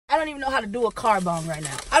don't even know how to do a car bong right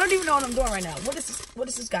now. I don't even know what I'm doing right now. What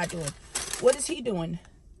is this guy doing? What is he doing?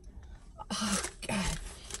 Oh, God.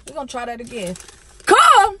 We're going to try that again.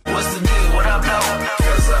 Come! What's the deal? What up,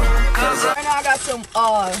 Cuzzo? Right now, I got some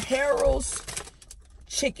Harold's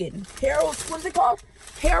chicken. Harold's, what is it called?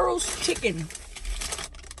 Harold's chicken.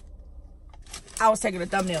 I was taking a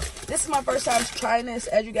thumbnail. This is my first time trying this.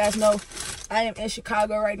 As you guys know, I am in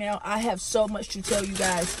Chicago right now. I have so much to tell you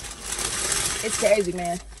guys. It's crazy,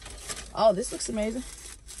 man. Oh, this looks amazing.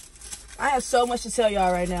 I have so much to tell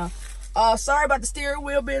y'all right now. Sorry about the steering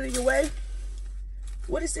wheel being in your way.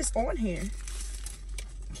 What is this on here?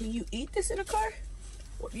 Can you eat this in a car?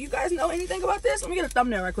 Do you guys know anything about this? Let me get a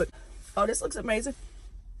thumbnail right quick. Oh, this looks amazing.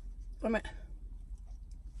 Wait a minute.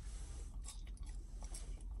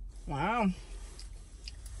 Wow.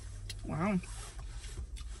 Wow.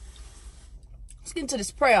 Let's get into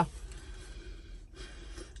this prayer.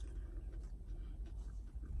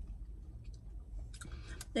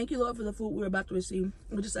 Thank you, Lord, for the food we're about to receive.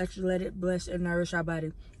 We just actually let it bless and nourish our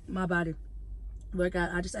body, my body. Lord God,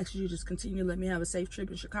 I just ask you to just continue to let me have a safe trip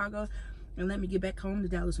in Chicago and let me get back home to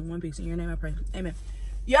Dallas in one piece. In your name I pray. Amen.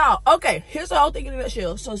 Y'all, okay, here's the whole thing in a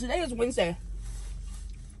nutshell. So today is Wednesday,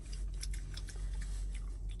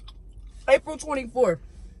 April 24th.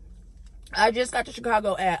 I just got to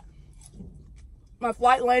Chicago at, my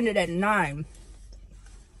flight landed at 9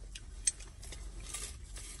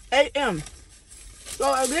 a.m. So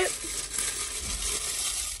I get,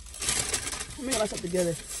 let me get myself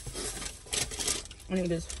together. I need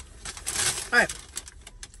this. Alright.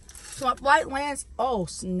 So my flight lands, oh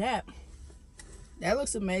snap. That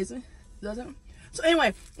looks amazing, doesn't it? So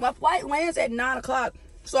anyway, my flight lands at 9 o'clock.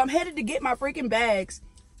 So I'm headed to get my freaking bags.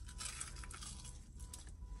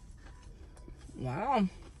 Wow.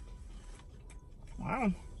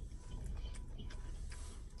 Wow.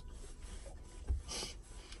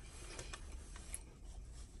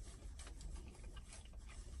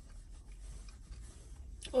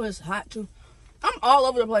 Oh, it's hot too. I'm all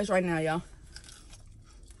over the place right now, y'all.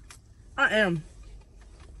 I am.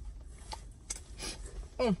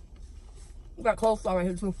 We got coleslaw right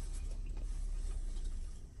here too.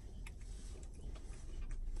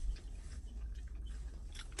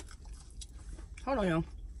 Hold on, y'all.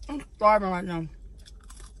 I'm starving right now.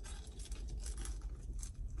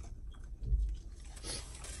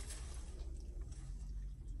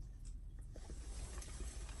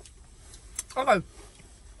 Okay.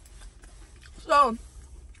 So,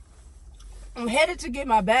 I'm headed to get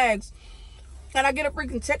my bags, and I get a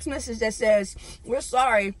freaking text message that says, we're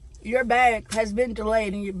sorry, your bag has been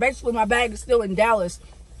delayed, and basically my bag is still in Dallas,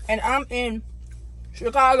 and I'm in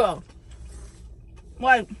Chicago.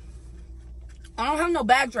 Like, I don't have no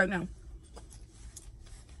bags right now.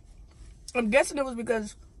 I'm guessing it was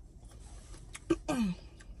because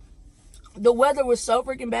the weather was so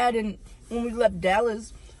freaking bad and when we left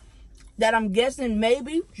Dallas that I'm guessing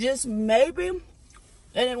maybe, just maybe,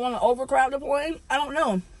 they didn't want to overcrowd the plane. I don't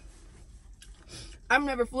know. I've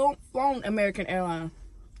never flown American Airlines.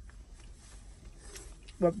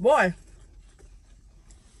 But boy,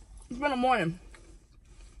 it's been a morning.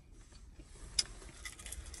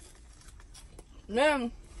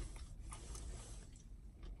 Then,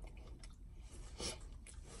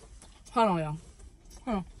 hold on, y'all.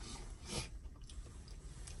 Hold on.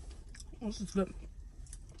 This is good.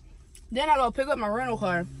 Then I go pick up my rental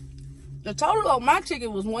car. The total of my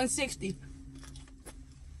ticket was $160.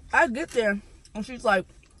 I get there and she's like,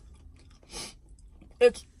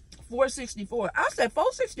 it's $464. I said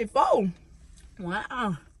 $464.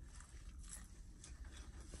 Wow.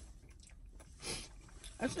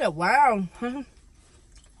 I said, wow.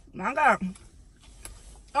 My God.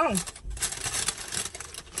 Oh.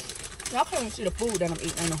 Y'all can't even see the food that I'm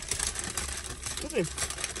eating. I know. Look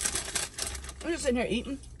at I'm just sitting here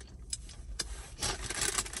eating.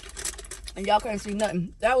 And y'all can't see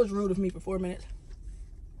nothing. That was rude of me for 4 minutes.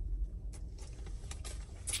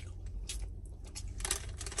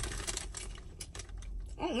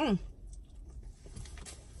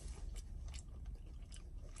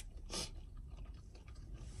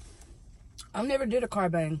 I've never did a car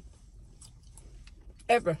bang.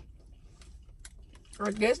 Ever. Or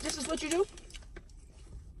I guess this is what you do?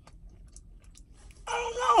 I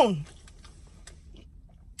don't know.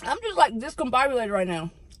 I'm just like discombobulated right now.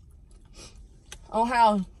 On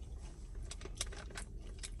how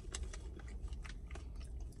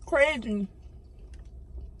crazy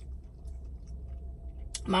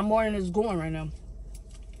my morning is going right now.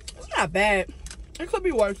 It's not bad. It could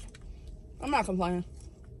be worse. I'm not complaining.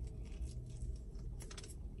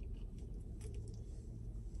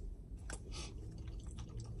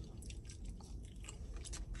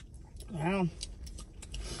 Wow.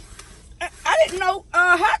 I didn't know,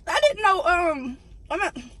 I didn't know, I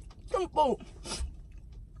meant some food.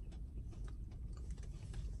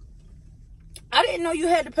 I didn't know you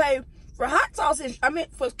had to pay for hot sauce,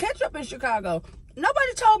 for ketchup in Chicago.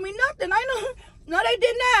 Nobody told me nothing. I know, no, they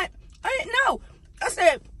did not. I didn't know. I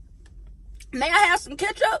said, may I have some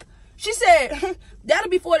ketchup? She said, that'll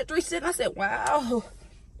be 43 cents. I said, wow.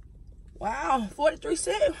 Wow, 43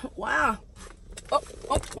 cents. Wow. Oh,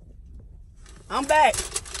 I'm back.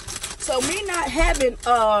 So me not having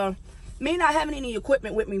any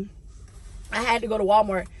equipment with me, I had to go to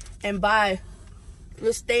Walmart and buy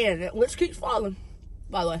this stand, which keeps falling,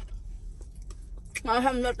 by the way. I don't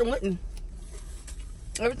have nothing with me.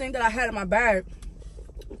 Everything that I had in my bag,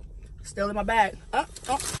 still in my bag.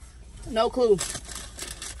 No clue.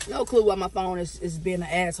 No clue why my phone is being an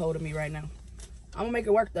asshole to me right now. I'm gonna make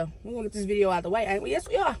it work though. We're gonna get this video out the way, ain't we? Yes,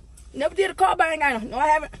 we are. Never did a car bang, ain't I? No, I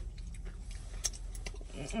haven't.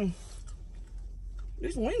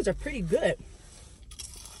 These wings are pretty good.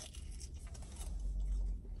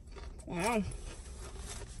 Wow.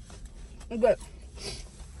 Good.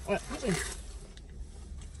 Let's see.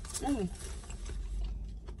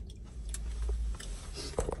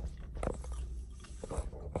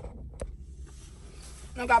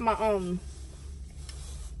 I got my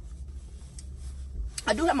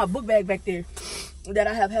I do have my book bag back there that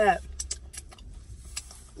I have had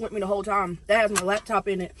with me the whole time. That has my laptop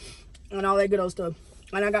in it and all that good old stuff.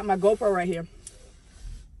 And I got my GoPro right here.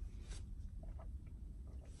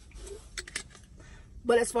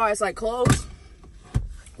 But as far as like clothes,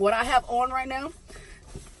 what I have on right now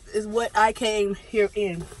is what I came here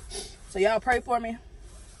in. So y'all pray for me.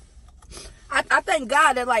 I thank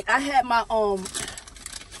God that like I had my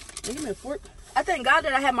give me a fork. I thank God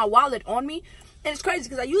that I had my wallet on me. And it's crazy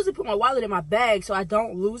because I usually put my wallet in my bag so I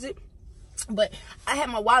don't lose it. But I had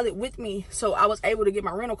my wallet with me, so I was able to get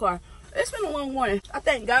my rental car. It's been a long morning. I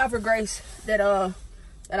thank God for grace that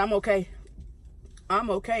that I'm okay. I'm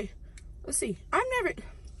okay. Let's see. I'm never.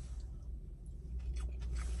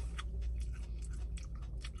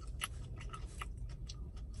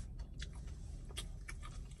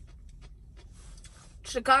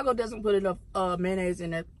 Chicago doesn't put enough mayonnaise in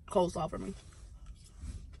that coleslaw for me.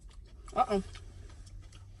 I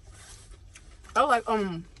was like,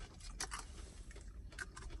 I'm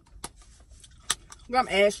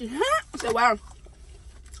ashy. I said, wow.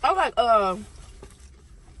 I was like,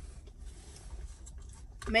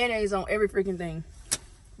 mayonnaise on every freaking thing.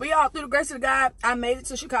 But y'all, through the grace of God, I made it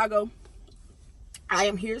to Chicago. I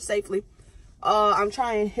am here safely. I'm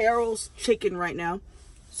trying Harold's chicken right now.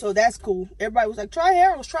 So that's cool. Everybody was like, try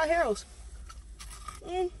Harold's, try Harold's.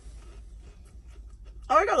 Oh,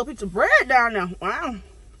 I got a piece of bread down there. Wow.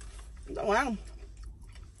 Wow.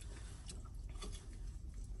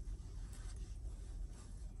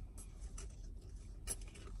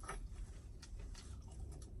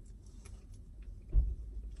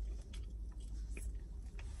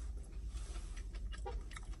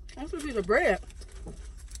 That's a piece of bread.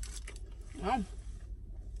 Wow.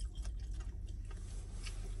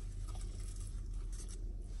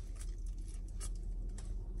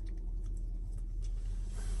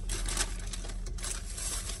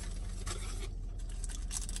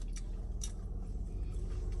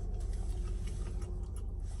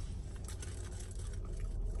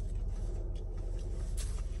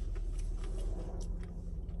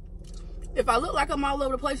 If I look like I'm all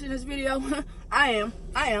over the place in this video, I am.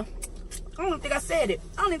 I don't even think I said it.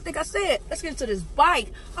 I don't even think I said it. Let's get into this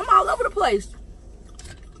bite. I'm all over the place.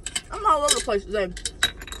 I'm all over the place today.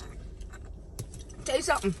 Tell you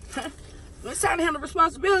something. When it's time to handle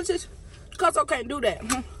responsibilities, Cuzzo can't do that.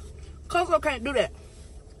 Cuzzo can't do that.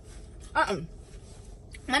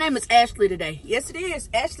 My name is Ashley today. Yes, it is.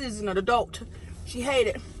 Ashley is an adult. She hate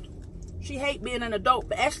it. She hate being an adult,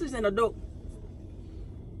 but Ashley's an adult.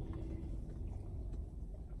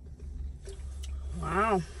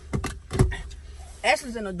 Wow.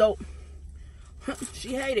 Ashley's an adult.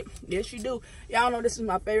 She hate it. Yes, she do. Y'all know this is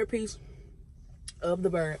my favorite piece of the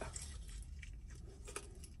bird.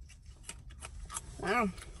 Wow.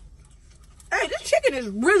 Hey, this chicken is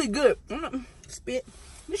really good. Spit.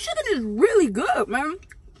 This chicken is really good, man.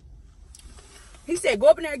 He said, go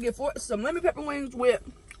up in there and get some lemon pepper wings with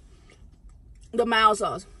the mild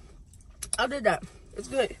sauce. I did that. It's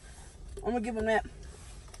good. I'm going to give him that.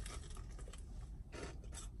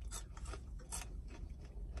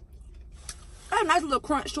 Got a nice little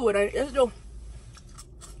crunch to it. It's still,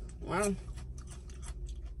 wow.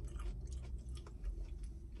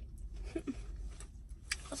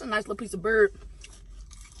 That's a nice little piece of bird.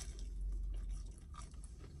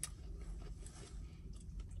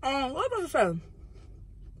 What was I saying?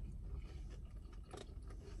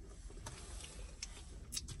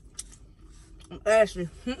 Ashley,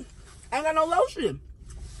 I ain't got no lotion.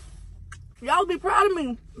 Y'all be proud of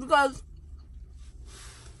me because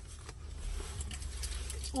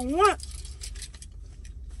for once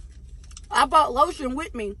I bought lotion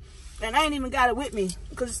with me and I ain't even got it with me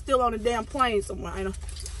because it's still on the damn plane somewhere.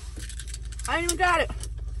 I ain't even got it.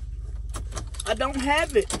 I don't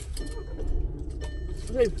have it.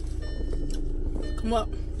 Okay. Come up.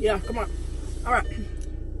 Yeah, come on. All right.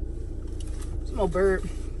 Some more bird.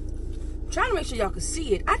 I'm trying to make sure y'all can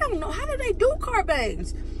see it. I don't know. How do they do car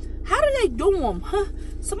bangs? How do they do them? Huh?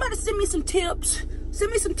 Somebody send me some tips.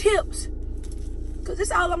 Send me some tips. Because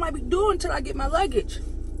that's all I might be doing until I get my luggage.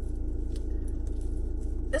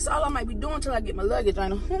 That's all I might be doing until I get my luggage. I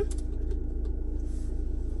know.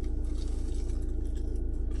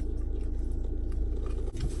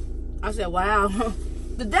 I said, wow.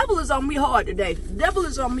 The devil is on me hard today. The devil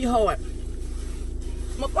is on me hard.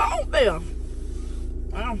 My phone fell.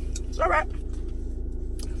 Well, it's all right.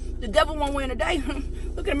 The devil won't win today.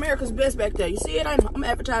 Look at America's Best back there. You see it? I'm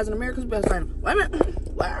advertising America's Best right now. Wait a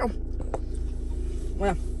minute. Wow.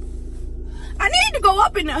 Well, I need to go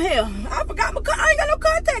up in the hell. I forgot my I ain't got no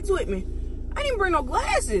contacts with me. I didn't bring no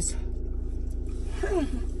glasses.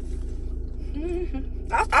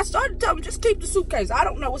 I started to tell them just keep the suitcase. I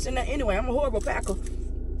don't know what's in there anyway. I'm a horrible packer.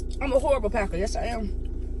 I'm a horrible packer. Yes, I am.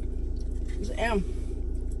 Yes, I am.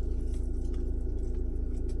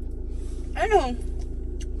 I know.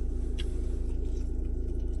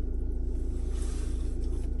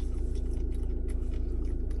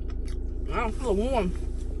 I'm still warm.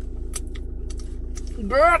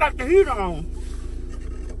 Girl, I got the heat on.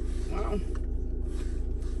 Wow.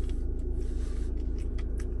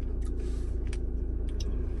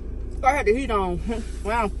 I had the heat on.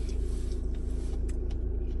 Wow.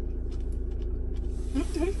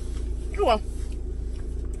 Well,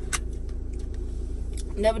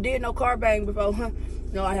 never did no car bang before, huh?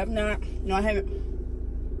 No, I have not. No, I haven't.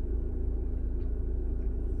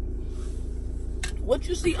 What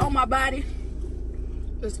you see on my body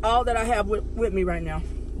is all that I have with me right now.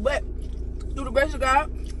 But through the grace of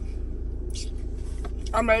God,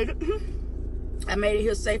 I made it. I made it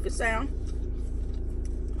here safe and sound.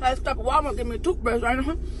 I had to stop at Walmart and get me a toothbrush right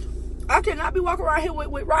now. I cannot be walking around here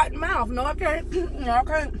with rotten mouth. No, I can't. No, I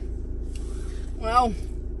can't. Well,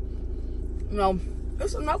 no,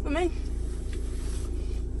 it's enough for me.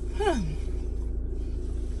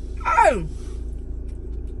 Oh,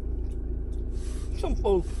 some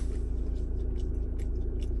food.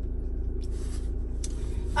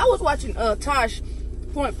 I was watching Tosh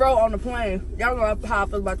Point Fro on the plane. Y'all know how I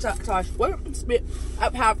feel about Tosh. What? Spit. How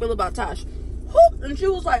I feel about Tosh. And she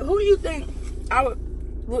was like, who do you think I would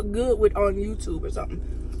look good with on YouTube or something?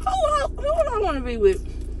 Who would I want to be with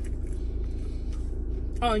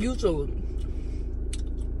on YouTube?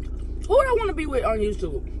 Who would I want to be with on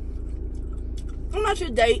YouTube? I'm not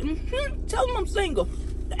your dating. Tell them I'm single.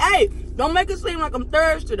 Hey, don't make it seem like I'm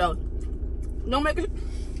thirsty though. Don't make it.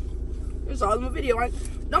 It's all in my video, right?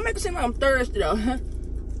 Don't make it seem like I'm thirsty though. I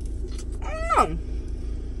don't know.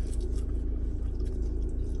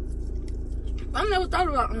 I never thought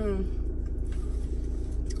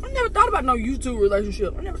about no YouTube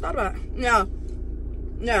relationship. I never thought about it.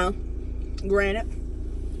 Now, granted,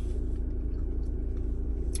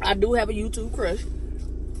 I do have a YouTube crush.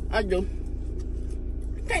 I do.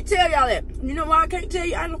 I can't tell y'all that. You know why I can't tell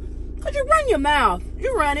you? I know, cause you run your mouth.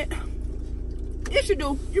 You run it. Yes, you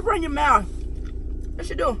do. You run your mouth. Yes,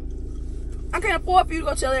 you do. I can't afford for you to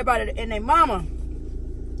go tell everybody and their mama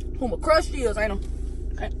who my crush is. I know.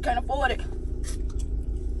 Can't afford it.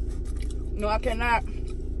 No, I cannot.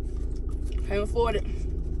 Can't afford it.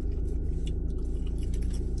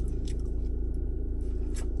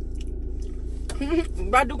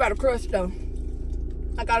 But I do got a crush though.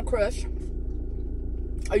 I got a crush.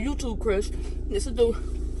 A YouTube crush. Yes, I do.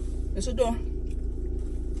 Yes, I do.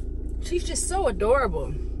 She's just so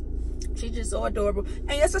adorable. She's just so adorable.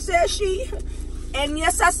 And yes, I said she. And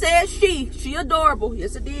yes, I said she. She adorable.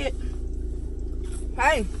 Yes, I did.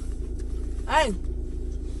 Hey. Hey.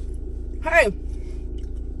 Hey.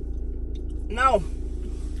 No.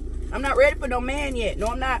 I'm not ready for no man yet. No,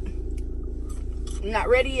 I'm not. I'm not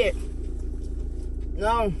ready yet.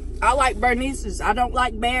 No. I like Bernice's. I don't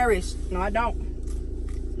like Barry's. No, I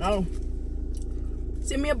don't. No.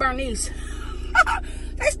 Send me a Bernice.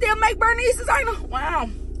 They still make Bernice's. I know. Wow.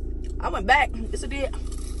 I went back. Yes, I did.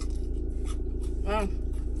 Wow.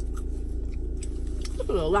 This is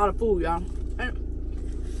a lot of food, y'all.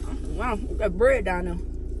 Wow. We got bread down there.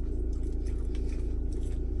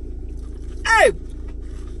 Hey.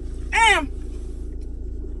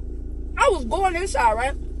 going inside,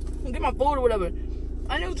 right? And get my food or whatever. And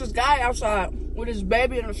there was this guy outside with his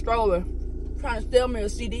baby in a stroller trying to steal me a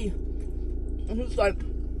CD. And he was like,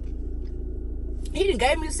 he done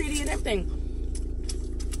gave me the CD and everything.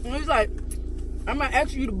 And he's like, I'm not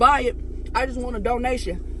asking you to buy it. I just want a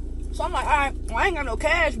donation. So I'm like, all right, well, I ain't got no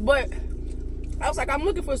cash, but I was like, I'm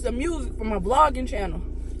looking for some music for my vlogging channel.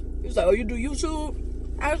 He was like, oh, you do YouTube?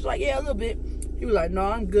 I was like, yeah, a little bit. He was like, no,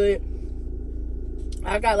 I'm good.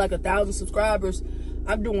 I got like 1,000 subscribers.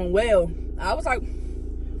 I'm doing well. I was like,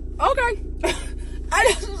 okay.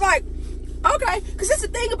 I just was like, okay. Because that's the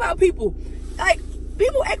thing about people. Like,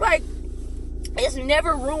 people act like there's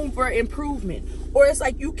never room for improvement. Or it's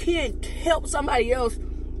like you can't help somebody else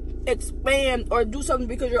expand or do something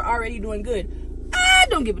because you're already doing good. I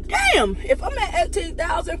don't give a damn. If I'm at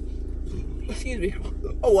 18,000, excuse me.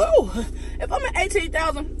 Oh, whoa. If I'm at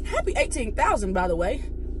 18,000, happy 18,000, by the way.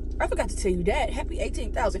 I forgot to tell you that. Happy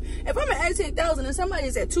 18,000. If I'm at 18,000 and somebody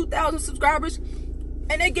is at 2,000 subscribers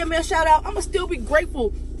and they give me a shout out, I'm going to still be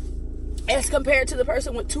grateful as compared to the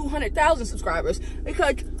person with 200,000 subscribers.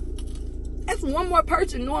 Because that's one more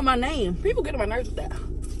person knowing my name. People get on my nerves with that.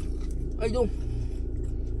 They do.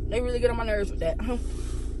 They really get on my nerves with that. And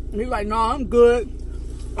he's like, no, I'm good.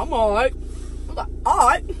 I'm all right. I'm like, all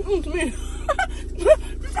right. To me.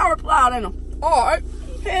 Just I replied, ain't I? All right.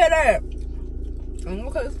 Head ass.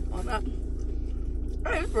 Okay, I'm not.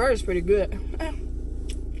 Hey, this bread is pretty good.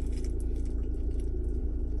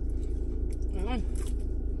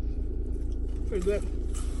 Pretty good.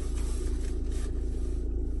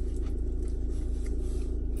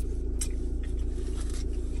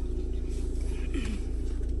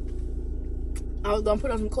 I was gonna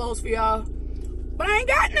put on some clothes for y'all, but I ain't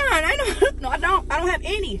got none. No, I don't. I don't have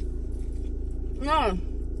any. No,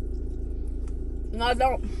 I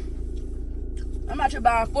don't. I'm out here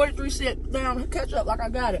buying 43-cent damn ketchup like I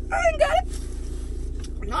got it. I ain't got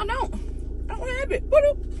it. No, I don't. I don't have it. What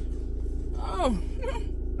up? Oh,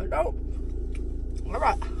 I don't. All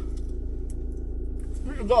right.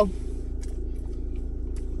 Let's go.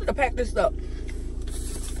 Let's pack this up.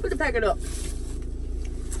 Let's pack it up.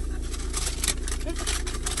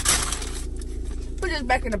 Put this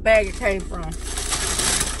back in the bag it came from.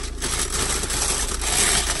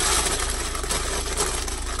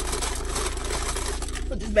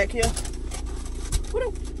 Put this back here. What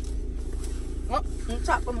up? Oh, on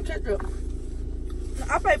top of my ketchup.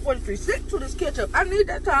 I paid 43 cents for this ketchup. I need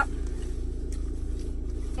that top.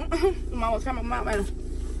 Mama was coming out, man.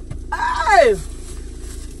 Hey!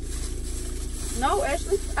 No,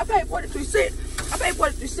 Ashley. I paid 43 cents. I paid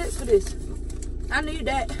 43 cents for this. I need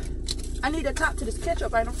that. I need the top to this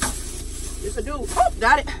ketchup, ain't I? Yes, I do. Oh,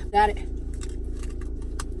 got it. Got it.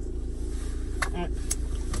 All right.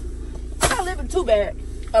 I'm not living too bad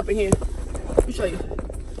up in here. Let me show you.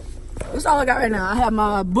 That's all I got right now. I have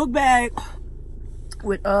my book bag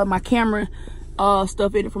with my camera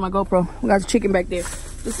stuff in it for my GoPro. We got the chicken back there.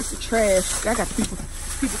 This is the trash. I got the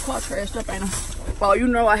people car trashed up, ain't I? Well, you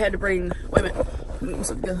know I had to bring, wait a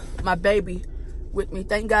minute, my baby with me.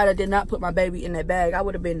 Thank God I did not put my baby in that bag. I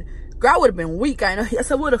would have been, girl, I would have been weak, ain't I?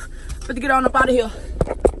 Yes, I would have. Fit to get on up out of here.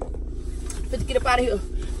 Fit to get up out of here.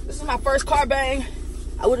 This is my first car bang.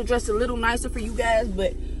 I would have dressed a little nicer for you guys,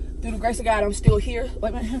 but through the grace of God, I'm still here.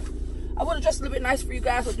 Wait a minute. I would have dressed a little bit nicer for you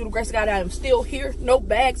guys, but through the grace of God, I am still here. No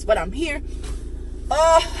bags, but I'm here.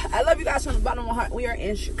 I love you guys from the bottom of my heart. We are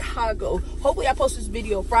in Chicago. Hopefully I post this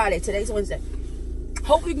video Friday. Today's Wednesday.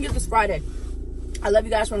 Hopefully we can get this Friday. I love you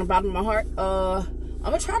guys from the bottom of my heart. I'm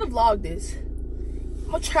gonna try to vlog this.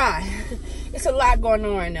 I'm gonna try. It's a lot going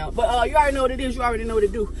on right now. But you already know what it is. You already know what to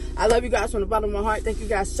do. I love you guys from the bottom of my heart. Thank you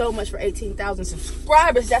guys so much for 18,000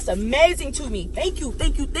 subscribers. That's amazing to me. Thank you.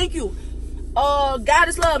 Thank you. Thank you. God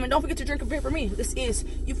is love. And don't forget to drink a beer for me. This is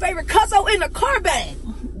your favorite Cuzzo in the car bag.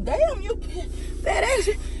 Damn, you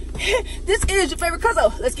badass. This is your favorite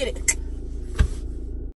Cuzzo. Let's get it.